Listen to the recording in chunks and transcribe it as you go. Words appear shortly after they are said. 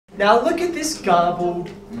Now look at this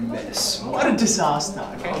garbled mess. What a disaster,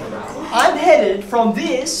 okay? I'm headed from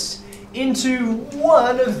this into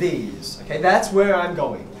one of these, okay? That's where I'm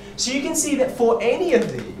going. So you can see that for any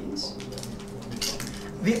of these,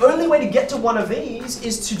 the only way to get to one of these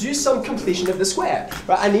is to do some completion of the square,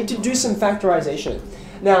 right? I need to do some factorization.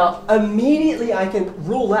 Now, immediately I can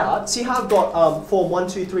rule out, see how I've got form 1,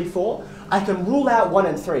 2, 3, 4? I can rule out 1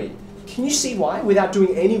 and 3. Can you see why? Without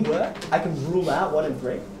doing any work, I can rule out 1 and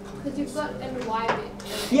 3. Because you've got an Y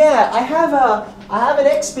bit. Yeah, I have an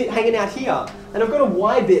X bit hanging out here, and I've got a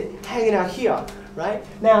Y bit hanging out here, right?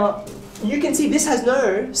 Now, you can see this has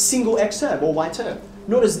no single X term or Y term,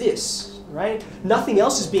 nor does this, right? Nothing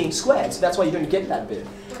else is being squared, so that's why you don't get that bit.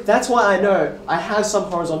 That's why I know I have some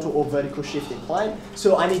horizontal or vertical shift implied,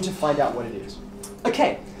 so I need to find out what it is.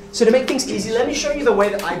 Okay, so to make things easy, let me show you the way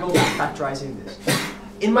that I go about factorizing this.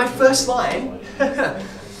 In my first line,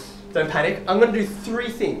 don't panic, I'm going to do 3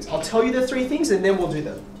 things. I'll tell you the 3 things and then we'll do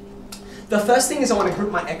them. The first thing is I want to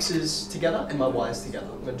group my X's together and my Y's together.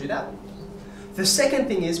 I'm going to do that. The second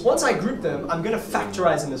thing is, once I group them, I'm going to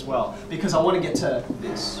factorize them as well, because I want to get to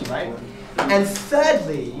this, right? And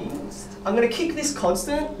thirdly, I'm going to kick this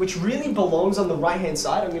constant, which really belongs on the right-hand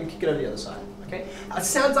side, I'm going to kick it over the other side, okay? It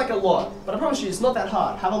sounds like a lot, but I promise you it's not that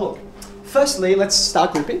hard. Have a look. Firstly, let's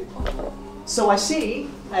start grouping. So I see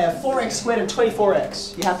I have 4x squared and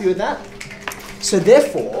 24x. You happy with that? So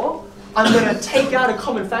therefore, I'm going to take out a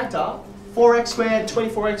common factor. 4x squared,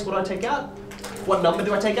 24x, what do I take out? What number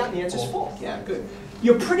do I take out? And the answer is 4. Yeah, good.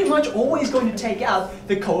 You're pretty much always going to take out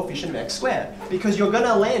the coefficient of x squared, because you're going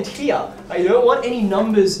to land here. Right? You don't want any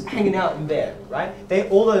numbers hanging out in there, right?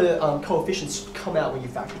 All the coefficients come out when you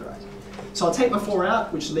factorize. So I'll take my 4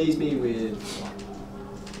 out, which leaves me with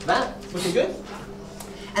that. Looking good?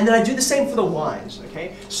 And then I do the same for the y's,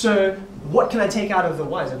 okay? So what can I take out of the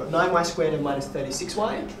y's? I've got 9y squared and minus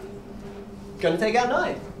 36y. Going to take out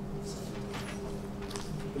 9.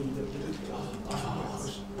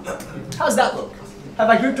 How's that look? Have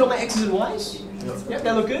I grouped all my x's and y's? Yep,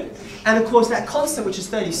 they look good. And of course that constant, which is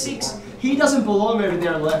 36, he doesn't belong over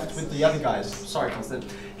there on the left with the other guys. Sorry, constant.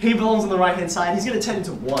 He belongs on the right-hand side. He's going to turn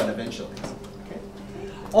into 1 eventually.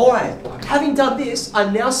 Alright, having done this,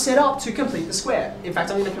 I'm now set up to complete the square. In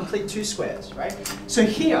fact, I'm going to complete 2 squares, right? So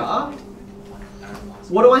here,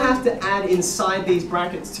 what do I have to add inside these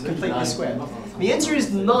brackets to complete the square? The answer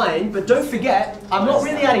is 9, but don't forget, I'm not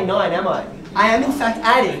really adding 9, am I? I am in fact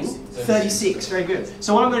adding 36, very good.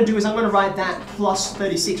 So what I'm going to do is I'm going to write that plus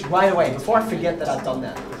 36 right away, before I forget that I've done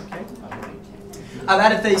that. Okay? I've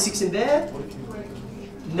added 36 in there.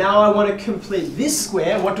 Now I want to complete this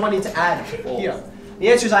square. What do I need to add here? The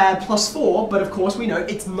answer is I add plus 4, but of course we know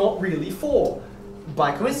it's not really 4.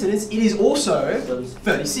 By coincidence, it is also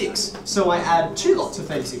 36. So I add 2 lots of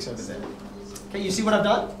 36 over there. Okay, you see what I've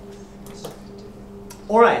done?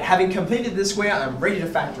 Alright, having completed the square, I'm ready to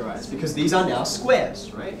factorize, because these are now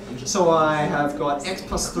squares, right? So I have got x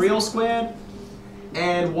plus 3 all squared,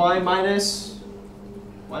 and y minus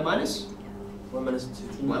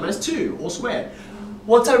 2 all squared.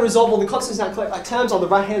 Once I resolve all the constants and I collect my terms, on the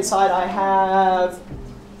right-hand side I have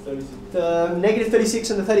the negative 36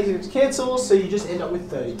 and the 36 cancel, so you just end up with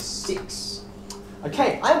 36.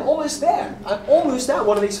 Okay, I'm almost there. I'm almost at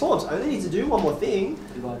one of these forms. I only need to do one more thing.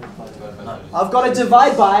 I've got to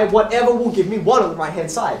divide by whatever will give me 1 on the right-hand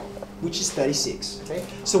side, which is 36. Okay,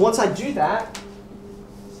 so once I do that,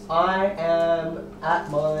 I am at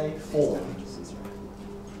my form.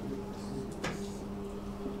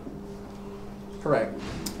 Correct.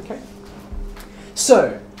 Okay.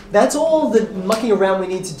 So that's all the mucking around we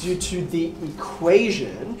need to do to the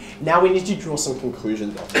equation. Now we need to draw some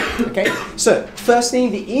conclusions off it. Okay. So first thing,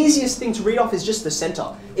 the easiest thing to read off is just the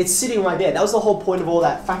center. It's sitting right there. That was the whole point of all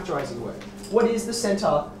that factorizing work. What is the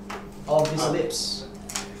center of this ellipse?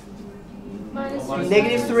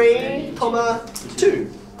 Negative 3, comma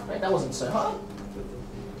 2. Right. That wasn't so hard.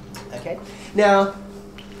 Okay. Now,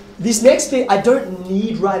 this next bit I don't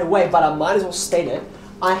need right away, but I might as well state it.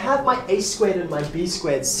 I have my a squared and my b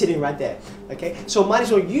squared sitting right there. Okay, so I might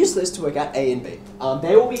as well use this to work out a and b.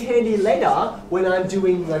 They will be handy later when I'm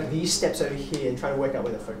doing like these steps over here and trying to work out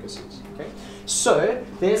where the focus is. Okay, so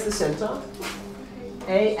there's the center.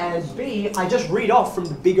 A and b, I just read off from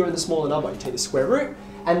the bigger and the smaller number. You take the square root,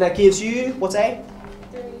 and that gives you, what's a?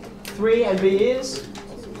 3, and b is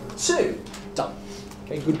 2. Done.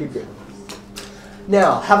 Okay, good, good, good.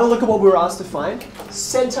 Now, have a look at what we were asked to find.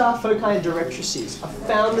 Center, foci, and directrices. I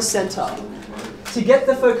found the center. To get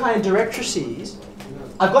the foci and directrices,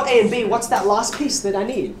 I've got A and B. What's that last piece that I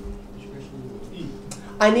need?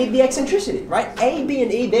 I need the eccentricity, right? A, B,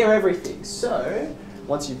 and E, they're everything. So,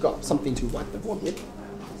 once you've got something to wipe the board with,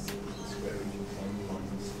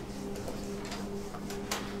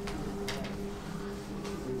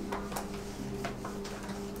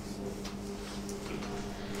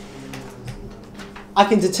 I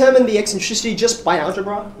can determine the eccentricity just by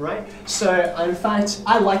algebra, right? So in fact,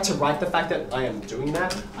 I like to write the fact that I am doing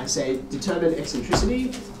that. I say determine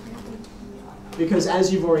eccentricity, because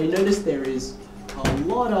as you've already noticed, there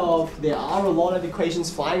are a lot of equations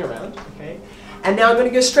flying around, okay? And now I'm going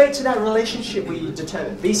to go straight to that relationship we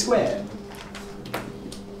determined, b squared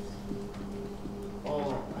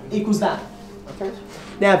equals that, okay?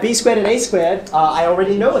 Now b squared and a squared, I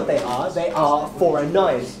already know what they are. They are 4 and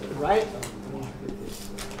 9, right?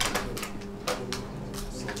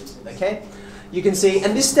 Okay, you can see,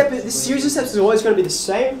 and this series of steps is always going to be the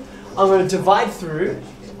same. I'm going to divide through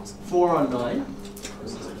 4 on 9,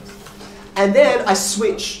 and then I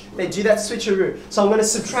switch. They do that switcheroo. So I'm going to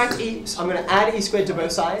subtract e. I'm going to add e squared to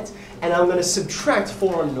both sides, and I'm going to subtract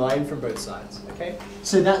 4 on 9 from both sides. Okay,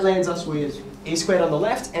 so that lands us with e squared on the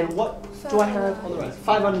left, and what do I have on the right?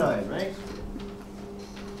 5 on 9, right?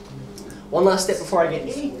 One last step before I get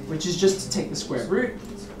e, which is just to take the square root.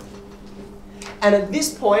 And at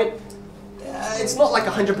this point, it's not like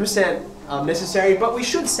 100% necessary, but we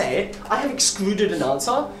should say it. I have excluded an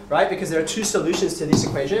answer, right? Because there are 2 solutions to this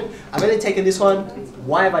equation. I've only taken this one.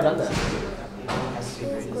 Why have I done that?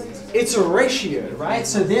 It's a ratio, right?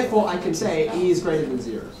 So therefore, I can say e is greater than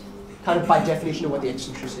 0. Kind of by definition of what the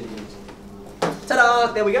eccentricity is.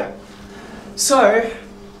 Ta-da! There we go. So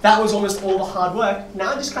that was almost all the hard work.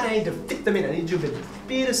 Now I just kind of need to fit them in. I need to do a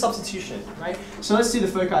bit of substitution, right? So let's do the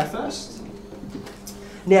foci first.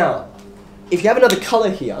 Now, if you have another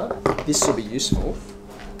color here, this will be useful.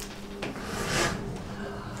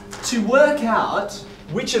 To work out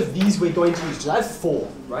which of these we're going to use, because I have 4,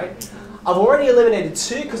 right? I've already eliminated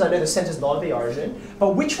 2 because I know the center is not of the origin,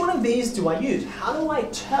 but which one of these do I use? How do I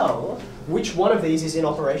tell which one of these is in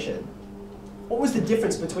operation? What was the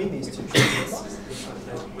difference between these 2?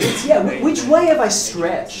 Which way have I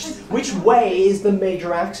stretched? Which way is the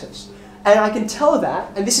major axis? And I can tell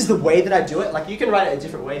that, and this is the way that I do it. Like, you can write it a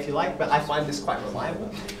different way if you like, but I find this quite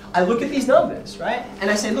reliable. I look at these numbers, right?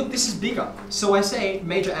 And I say, look, this is bigger. So I say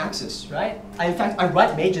major axis, right? In fact, I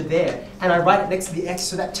write major there, and I write it next to the x,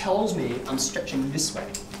 so that tells me I'm stretching this way,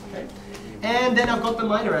 okay? And then I've got the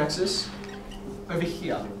minor axis over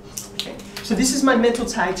here, okay? So this is my mental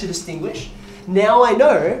tag to distinguish. Now I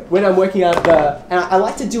know when I'm working out and I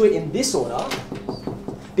like to do it in this order,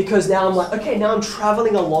 because now I'm like, okay, now I'm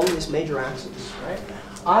traveling along this major axis, right?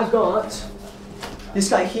 I've got this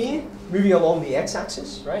guy here moving along the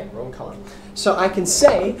x-axis, right? Wrong color. So I can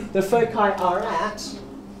say the foci are at,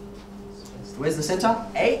 where's the center?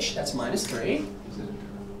 H, that's -3.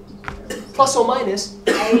 Plus or minus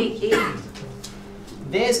AE.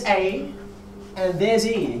 There's A, and there's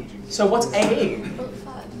E. So what's AE?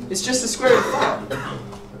 It's just the square root of 5.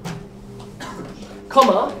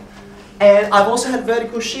 Comma. And I've also had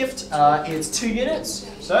vertical shift. It's 2 units.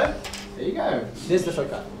 So there you go. There's the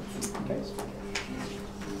foci. Okay.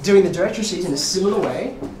 Doing the directrices in a similar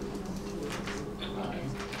way.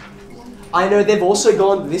 I know they've also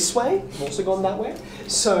gone this way. They've also gone that way.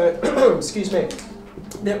 So, excuse me.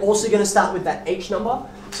 They're also going to start with that H number.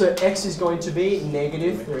 So x is going to be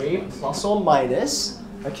 -3 plus or minus.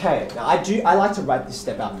 Okay. Now I like to write this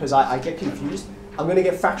step out because I get confused. I'm going to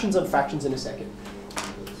get fractions on fractions in a second.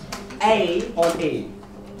 A on E.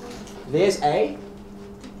 There's A.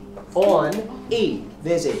 On E.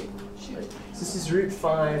 There's E. This is root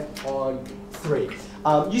 5 on 3.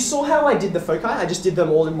 You saw how I did the foci? I just did them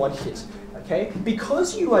all in one hit. Okay?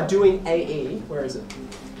 Because you are doing AE, where is it?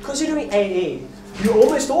 Because you're doing AE, you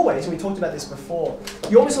almost always, and we talked about this before,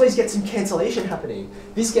 you almost always get some cancellation happening.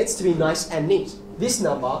 This gets to be nice and neat. This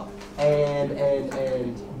number and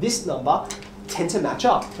this number tend to match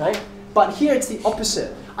up, right? But here it's the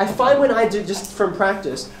opposite. I find when I do, just from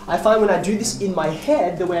practice, I find when I do this in my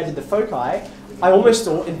head, the way I did the foci, I almost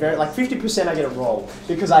invariably, like 50% I get it wrong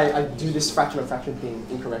because I do this fraction on fraction thing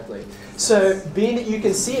incorrectly. So being that you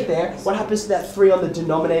can see it there, what happens to that 3 on the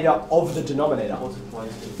denominator of the denominator?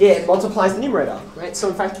 Yeah, it multiplies the numerator, right? So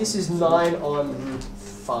in fact, this is 9 on root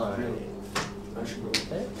 5.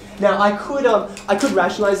 Okay. Now I could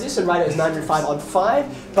rationalize this and write it as 9 root 5 on 5,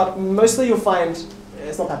 but mostly you'll find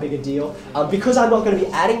it's not that big a deal because I'm not going to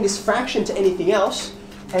be adding this fraction to anything else,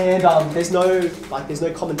 and there's no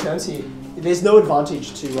common terms here. There's no advantage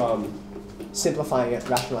to simplifying it,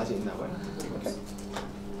 rationalizing it in that way. Okay.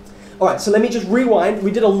 All right, so let me just rewind.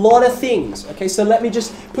 We did a lot of things. Okay, so let me just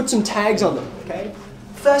put some tags on them. Okay.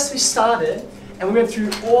 First, we started and we went through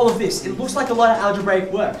all of this. It looks like a lot of algebraic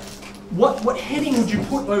work. What heading would you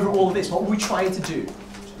put over all of this? What were we trying to do?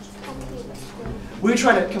 We were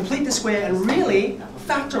trying to complete the square and really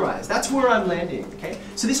factorize. That's where I'm landing. Okay.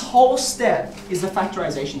 So this whole step is the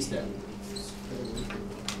factorization step.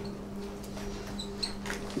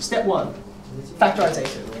 Step 1,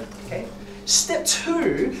 factorization. Okay. Step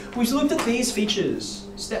 2, we've looked at these features.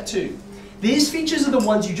 Step 2. These features are the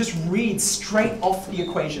ones you just read straight off the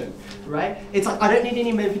equation, right? It's like, I don't need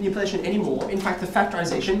any manipulation anymore. In fact, the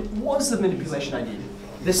factorization was the manipulation I needed.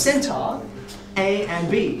 The center, A and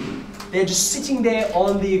B, they're just sitting there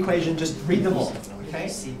on the equation, just read them off, okay?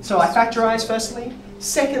 So I factorize firstly.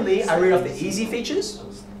 Secondly, I read off the easy features,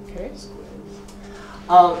 okay?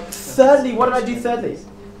 Thirdly, what did I do thirdly?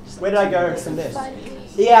 Where did I go from there?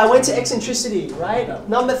 Yeah, I went to eccentricity, right?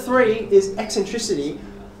 Number 3 is eccentricity.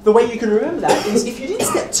 The way you can remember that is if you did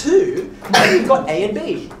step 2, now you've got A and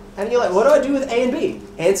B. And you're like, what do I do with A and B?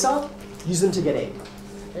 Answer, use them to get A.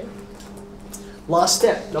 Okay. Last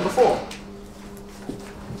step, number 4.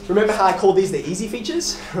 Remember how I called these the easy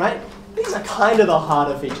features, right? These are kind of the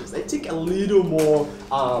harder features. They take a little more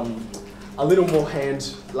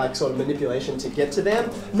hand, like sort of manipulation to get to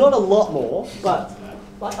them. Not a lot more, but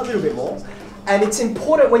like a little bit more. And it's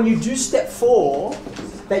important when you do step 4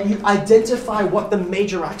 that you identify what the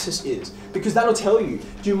major axis is, because that'll tell you,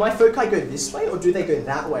 do my foci go this way or do they go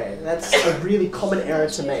that way? That's a really common error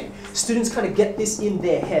to make. Students kind of get this in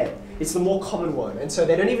their head. It's the more common one, and so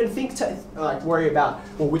they don't even think to worry about,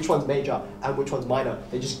 well, which one's major and which one's minor.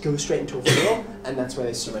 They just go straight into a floor, and that's where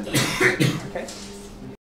they surrender. Okay?